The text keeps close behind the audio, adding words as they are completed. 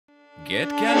Get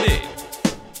candid.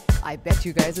 I bet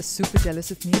you guys are super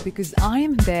jealous of me because I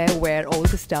am there where all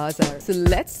the stars are. So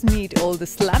let's meet all the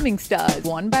slamming stars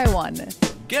one by one.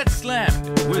 Get slammed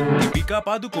with Deepika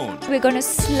Padukone, We're gonna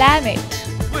slam it.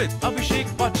 with Abhishek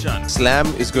Bachchan, Slam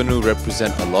is going to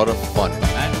represent a lot of fun.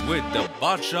 and with the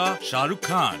Badshah Shah Rukh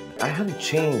Khan. I haven't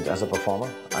changed as a performer.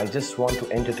 I just want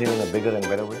to entertain in a bigger and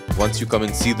better way. Once you come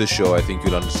and see the show, I think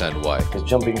you'll understand why. There's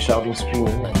jumping, shouting,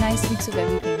 screaming. Nice mix of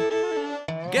everything.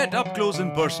 Get up close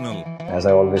and personal As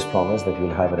I always promise that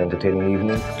you'll have an entertaining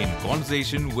evening. in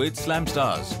conversation with Slam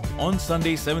Stars on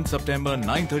Sunday 7th September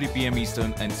 9:30 p.m.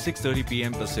 Eastern and 6:30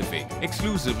 p.m. Pacific,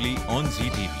 exclusively on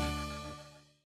ZTV.